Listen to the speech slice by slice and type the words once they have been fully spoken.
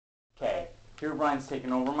Herobrine's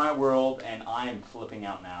taken over my world, and I am flipping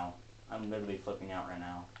out now. I'm literally flipping out right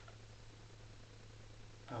now.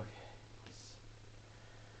 Okay. Let's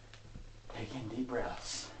take in deep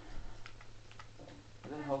breaths.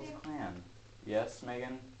 Where the hell's the clan? Yes,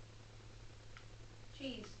 Megan?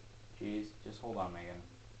 Cheese. Cheese? Just hold on, Megan.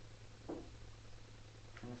 I'm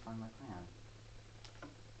trying to find my clan.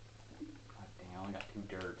 God dang, I only got 2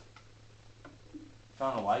 dirt.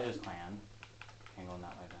 Found Elijah's clan. Can't go in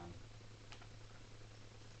that way down.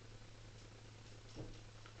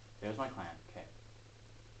 There's my clan. Okay.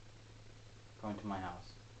 Going to my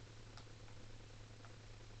house.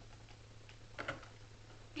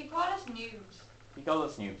 He called us noobs. He called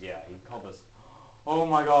us noobs, yeah. He called us... Oh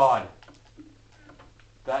my god!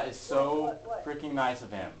 That is so freaking nice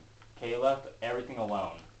of him. Okay, he left everything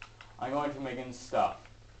alone. I'm going to Megan's stuff.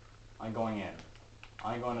 I'm going in.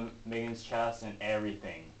 I'm going to Megan's chest and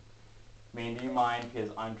everything. Megan, do you mind?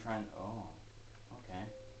 Because I'm trying... Oh, okay.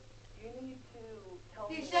 You need to tell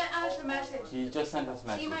me... He sent us a message. He just sent us a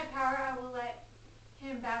message. See my power, I will let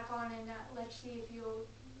him back on, and let's see if you'll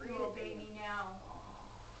obey me now.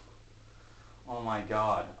 Oh my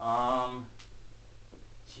god.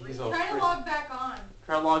 Jeez, Try to log back on.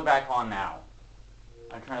 Try to log back on now.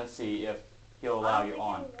 I'm trying to see if he'll allow you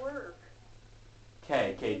on.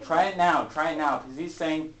 Okay, try it now, because he's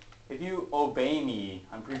saying, if you obey me,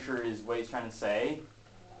 I'm pretty sure is what he's trying to say,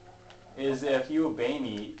 is if you obey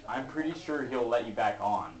me, I'm pretty sure he'll let you back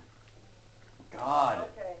on. God.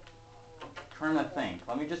 Okay. Trying to think.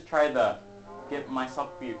 Let me just try to get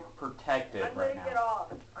myself be protected right now. I'm gonna get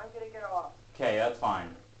off. I'm gonna get off. Okay, that's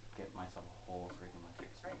fine. Get myself a whole freaking electric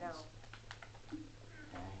Right now.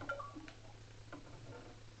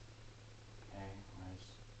 Okay, where's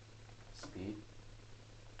speed?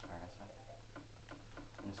 Alright, that's fine.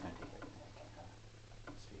 I'm just gonna take everything I can.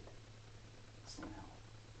 Speed. Slow now.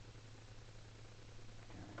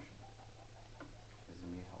 Generation. This is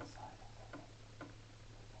gonna be a hell side.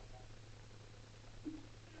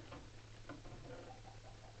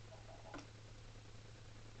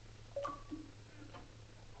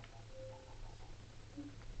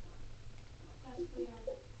 That's weird.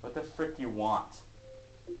 What the frick do you want?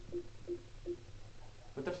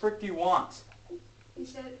 What the frick do you want? He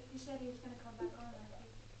said he was gonna come back on. I think.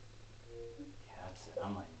 Yeah, that's it.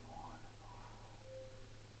 I'm letting you on.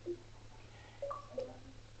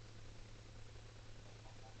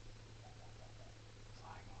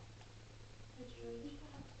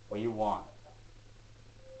 What do you want?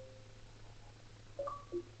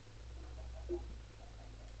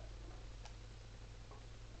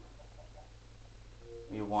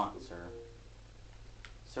 What do you want, sir?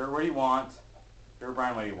 Sir, what do you want?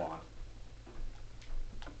 Herobrine, what do you want?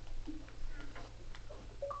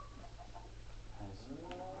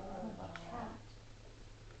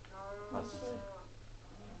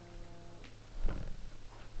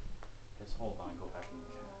 Just hold on, go back in the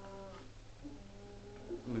chat.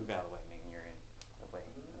 Move out of the way, Megan, you're in the way.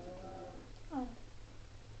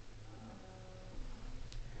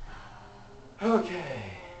 Okay.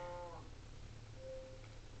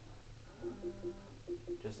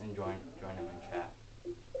 Just join him in chat.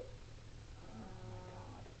 Oh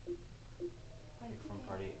my god. Pick from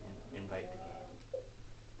party and invite to game.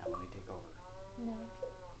 Now let me take over. No.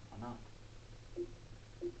 Why not?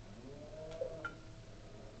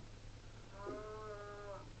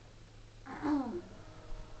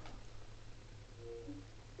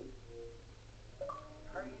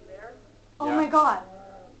 Are you there? Oh Yeah. my god.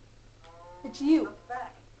 It's you. I'm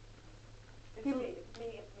back. It's me. It's me.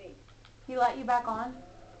 It's me. He let you back on?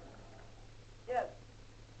 Yes.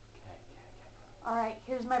 Okay. Alright,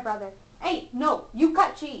 here's my brother. Hey, no, you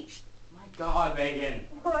cut cheese. My god, Megan.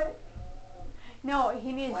 What? No,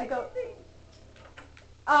 he needs Why to go. is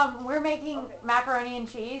he? We're making macaroni and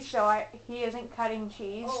cheese, so he isn't cutting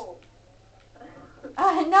cheese. Oh.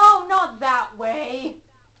 No, not that way.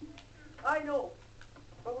 I know.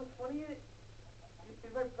 But what's funny is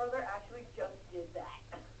my brother actually just did that.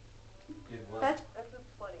 Did what? That's just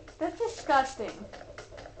funny. That's disgusting.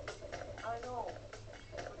 I know.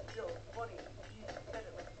 But still, it's funny. You said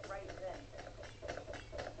it like right then.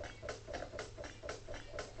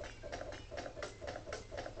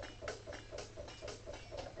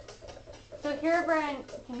 So Herobrine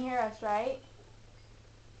can hear us, right?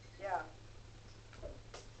 Yeah.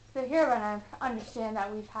 So Herobrine, I understand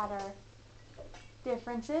that we've had our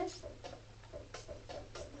differences.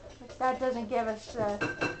 But that doesn't give us the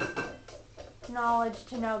knowledge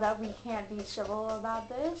to know that we can't be civil about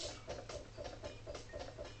this.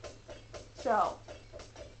 So,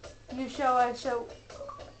 you show us who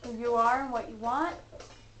you are and what you want,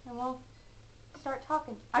 and we'll start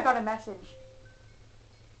talking. I got a message.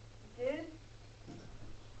 did?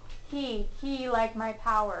 He like my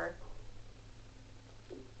power.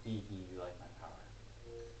 He like my power.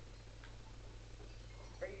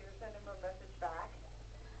 Are you gonna send him a message back?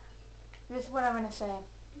 This is what I'm gonna say.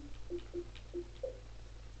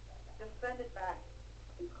 Just send it back.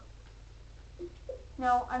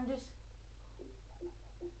 No, I'm just.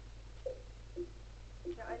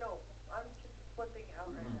 Yeah, I know. I'm just flipping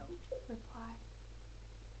out right now. Reply.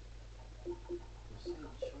 Just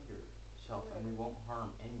show yourself and we won't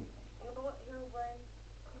harm anything. You know what, herobrine?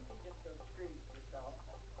 You can just go screw yourself,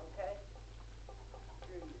 okay?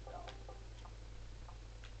 Screw yourself.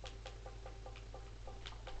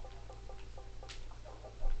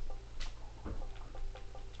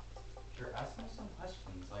 Sure, ask him some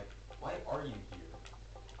questions, like, why are you here?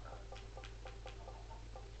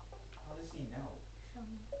 How does he know? Show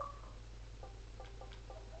me.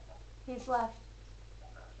 He's left.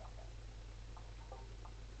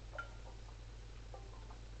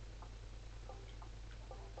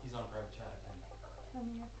 He's on private chat again. Show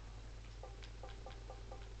me your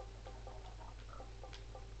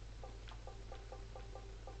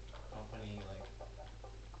Company, like...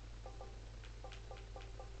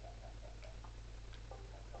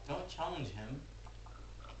 Don't challenge him.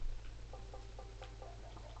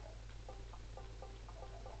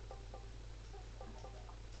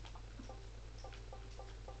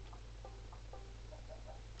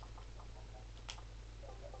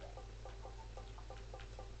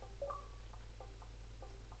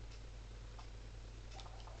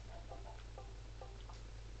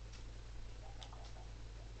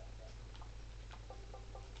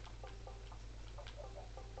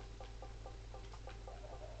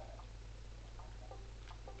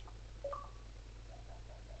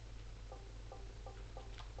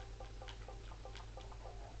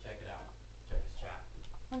 Check it out. Check his chat.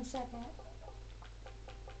 1 second.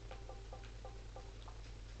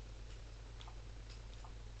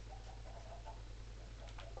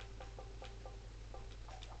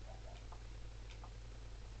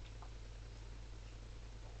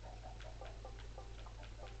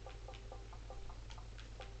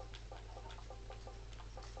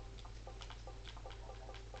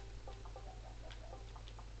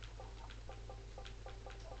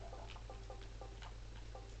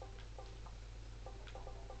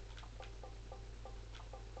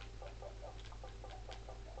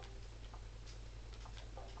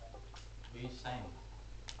 What are you saying?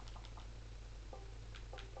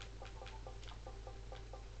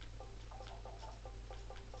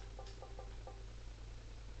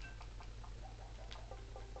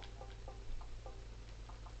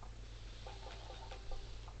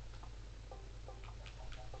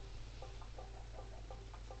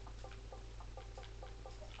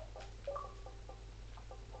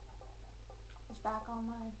 It's back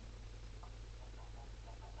online.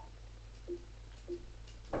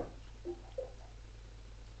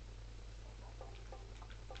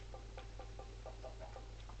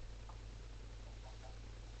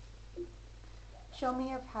 Show me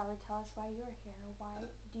your power. Tell us why you're here. Why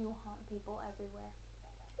do you haunt people everywhere?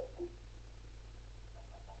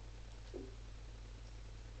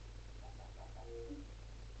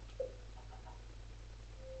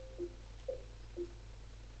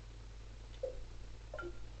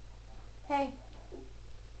 Hey,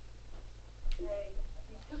 Hey,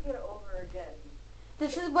 you took it over again.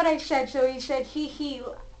 this is what I said. So he said he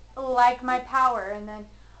like my power, and then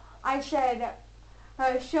I said,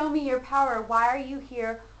 show me your power. Why are you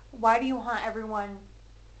here? Why do you haunt everyone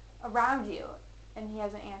around you? And he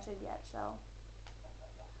hasn't answered yet, so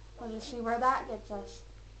we'll just see where that gets us.